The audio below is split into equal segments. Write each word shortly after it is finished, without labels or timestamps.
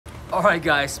Alright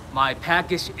guys, my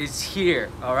package is here,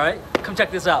 alright? Come check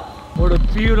this out. What a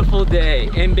beautiful day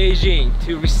in Beijing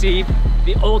to receive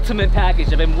the ultimate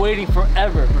package. I've been waiting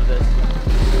forever for this.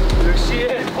 There she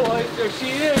is, boys, there she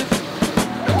is.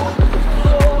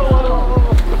 Oh,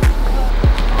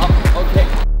 okay.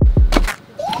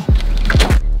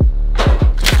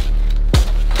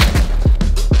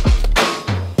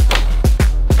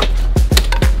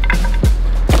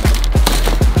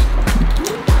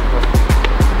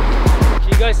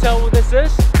 Tell what this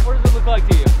is? What does it look like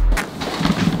to you?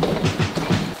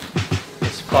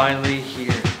 It's finally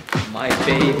here, my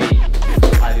baby.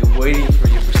 I've been waiting for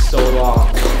you for so long.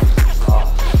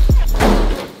 Oh.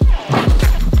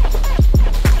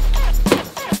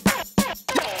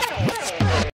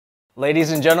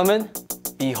 Ladies and gentlemen,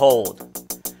 behold.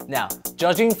 Now,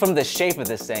 judging from the shape of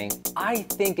this thing, I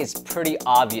think it's pretty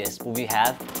obvious what we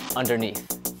have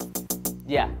underneath.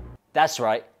 Yeah, that's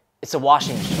right, it's a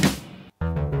washing machine.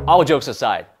 All jokes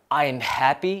aside, I am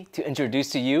happy to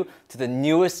introduce to you to the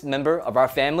newest member of our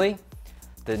family,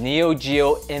 the Neo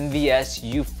Geo MVS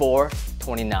U4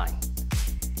 29.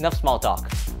 Enough small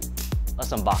talk. Let's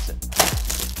unbox it.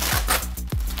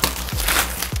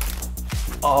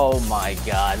 Oh my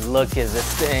God, look at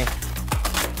this thing.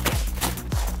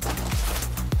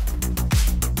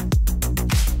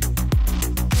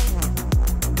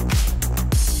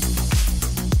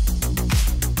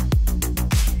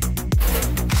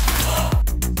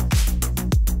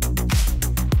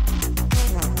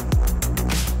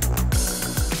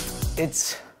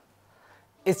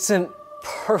 It's in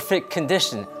perfect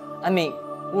condition. I mean,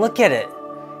 look at it.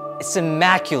 It's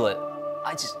immaculate.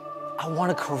 I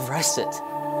want to caress it.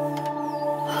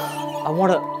 I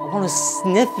want to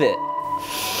sniff it.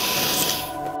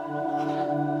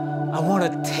 I want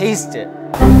to taste it.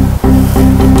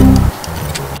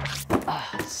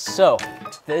 So,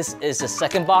 this is the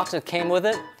second box that came with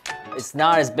it. It's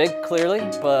not as big, clearly,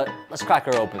 but let's crack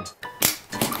her open.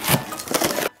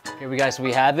 Here we guys,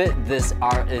 we have it. This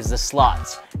is the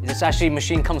slots. This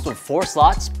machine comes with 4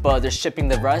 slots, but they're shipping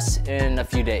the rest in a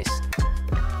few days.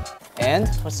 And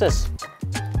what's this?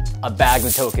 A bag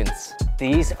of tokens.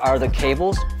 These are the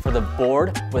cables for the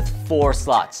board with 4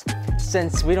 slots.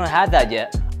 Since we don't have that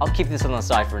yet, I'll keep this on the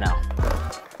side for now.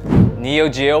 Neo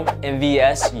Geo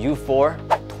MVS U4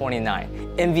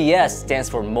 29. MVS stands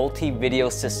for Multi-Video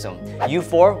System.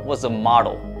 U4 was a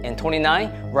model, and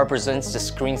 29 represents the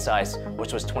screen size,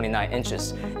 which was 29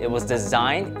 inches. It was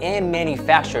designed and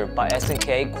manufactured by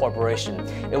SNK Corporation.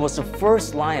 It was the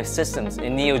first line of systems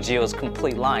in Neo Geo's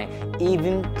complete line,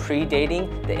 even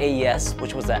predating the AES,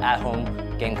 which was an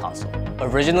at-home game console.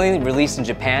 Originally released in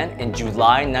Japan in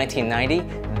July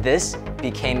 1990, this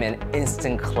became an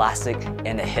instant classic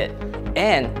and a hit.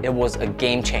 And it was a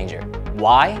game changer.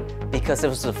 Why? Because it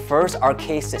was the first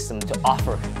arcade system to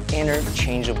offer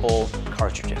interchangeable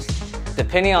cartridges.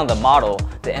 Depending on the model,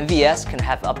 the MVS can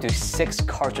have up to 6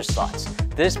 cartridge slots.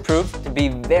 This proved to be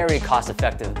very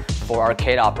cost-effective for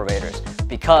arcade operators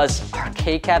because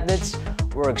arcade cabinets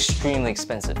were extremely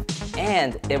expensive.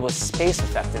 And it was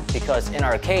space-effective because in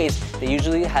arcades, they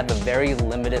usually have a very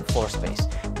limited floor space.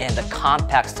 And the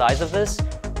compact size of this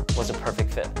was a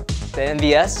perfect fit. The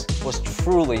MVS was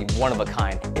truly one of a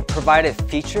kind. It provided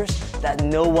features that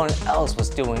no one else was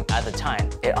doing at the time.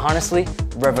 It honestly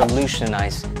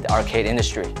revolutionized the arcade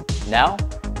industry. Now,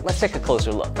 let's take a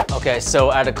closer look. Okay,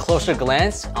 so at a closer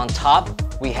glance, on top,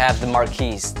 we have the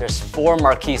marquees. There's 4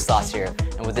 marquee slots here,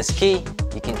 and with this key,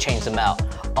 you can change them out.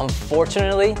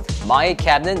 Unfortunately, my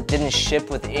cabinet didn't ship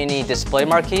with any display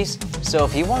marquees, so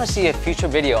if you want to see a future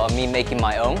video of me making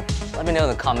my own, let me know in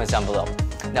the comments down below.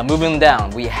 Now moving down,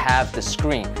 we have the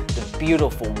screen, the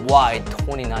beautiful wide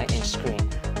 29-inch screen.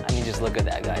 I mean, just look at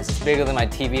that, guys. It's bigger than my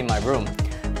TV in my room.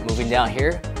 Moving down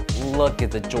here, look at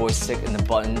the joystick and the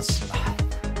buttons.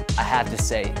 I have to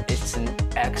say, it's in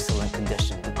excellent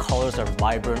condition. The colors are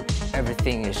vibrant.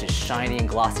 Everything is just shiny and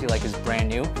glossy like it's brand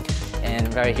new.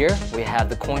 And right here, we have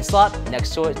the coin slot.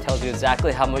 Next to it tells you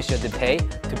exactly how much you have to pay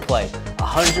to play.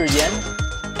 100 yen,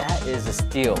 that is a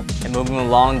steal. And moving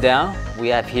along down, we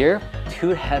have here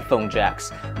 2 headphone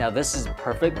jacks. Now this is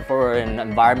perfect for an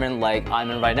environment like I'm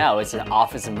in right now. It's an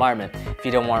office environment. If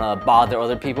you don't want to bother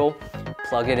other people,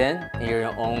 plug it in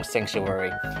your own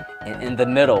sanctuary. And in the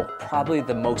middle, probably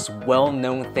the most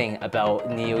well-known thing about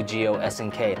Neo Geo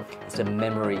SNK is the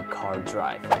memory card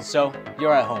drive. So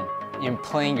you're at home, you're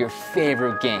playing your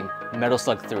favorite game, Metal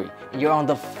Slug 3. You're on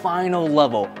the final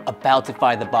level, about to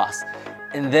fight the boss.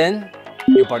 And then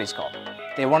your buddies call.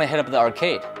 They want to hit up the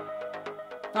arcade.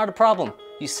 Not a problem.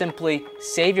 You simply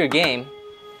save your game,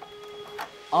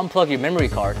 unplug your memory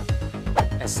card,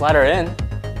 and slide her in.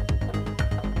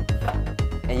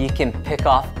 you can pick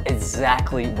off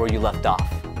exactly where you left off.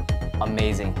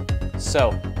 Amazing.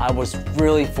 So I was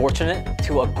really fortunate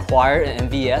to acquire an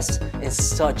MVS in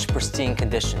such pristine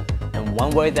condition. And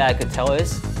one way that I could tell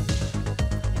is,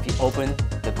 if you open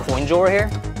the coin drawer here,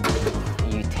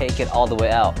 you take it all the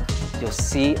way out, you'll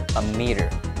see a meter.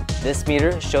 This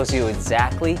meter shows you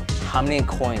exactly how many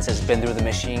coins has been through the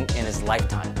machine in its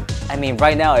lifetime. I mean,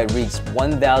 right now it reads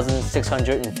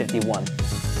 1,651.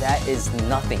 That is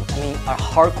nothing. I mean, a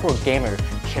hardcore gamer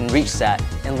can reach that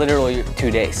in literally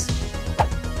 2 days.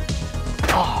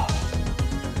 Oh.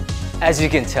 As you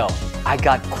can tell, I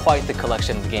got quite the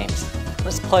collection of games.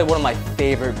 Let's play one of my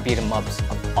favorite beat 'em ups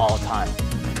of all time.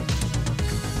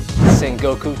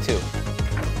 Sengoku 2.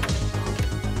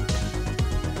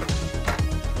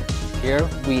 Here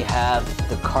we have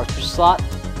the cartridge slot.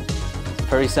 It's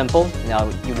pretty simple. Now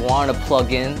you want to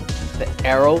plug in the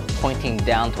arrow pointing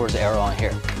down towards the arrow on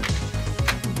here.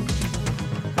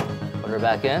 Put her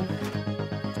back in.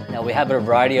 Now we have a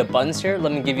variety of buttons here.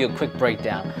 Let me give you a quick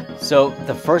breakdown. So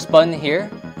the first button here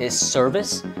is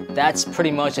service. That's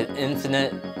pretty much an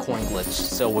infinite coin glitch.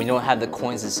 So when you don't have the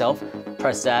coins itself,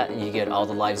 press that and you get all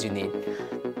the lives you need.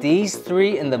 These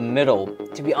three in the middle,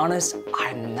 to be honest,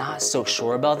 I'm not so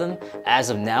sure about them.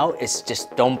 As of now, it's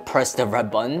just don't press the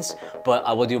red buttons, but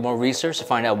I will do more research to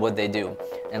find out what they do.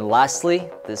 And lastly,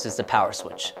 this is the power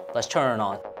switch. Let's turn it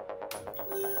on.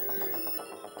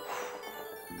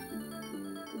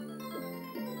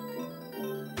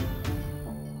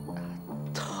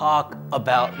 Talk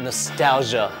about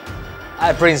nostalgia.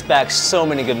 That brings back so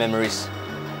many good memories.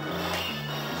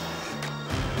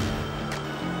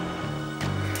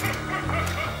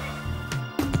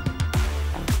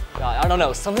 I don't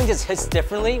know, something just hits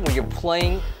differently when you're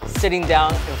playing sitting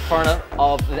down in front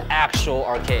of the actual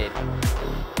arcade.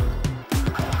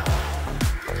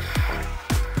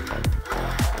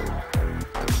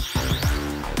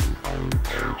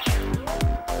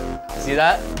 See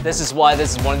that? This is why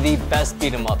this is one of the best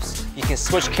beat 'em ups. You can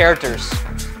switch characters.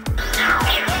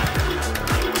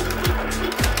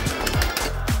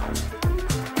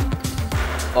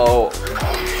 Oh,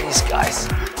 these guys.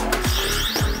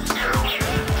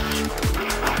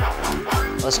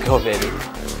 Let's go, baby.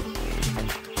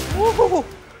 Woo-hoo-hoo.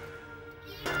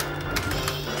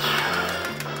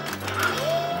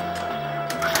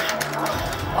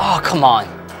 Oh, come on.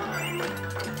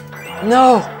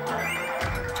 No.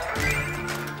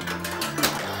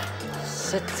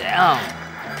 Sit down.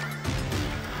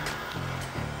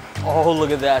 Oh,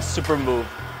 look at that super move.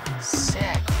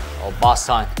 Sick. Oh, boss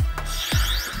time.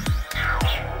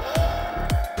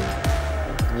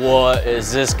 What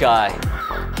is this guy?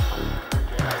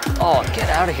 Oh, get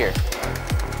out of here.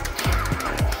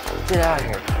 Get out of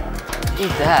here.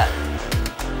 Eat that.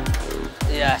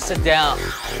 Yeah, sit down.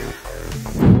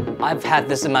 I've had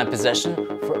this in my possession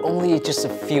for only just a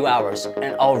few hours,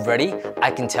 and already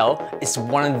I can tell it's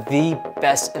one of the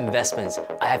best investments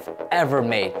I have ever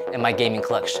made in my gaming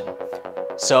collection.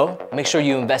 So make sure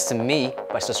you invest in me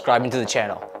by subscribing to the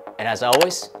channel. And as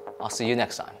always, I'll see you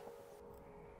next time.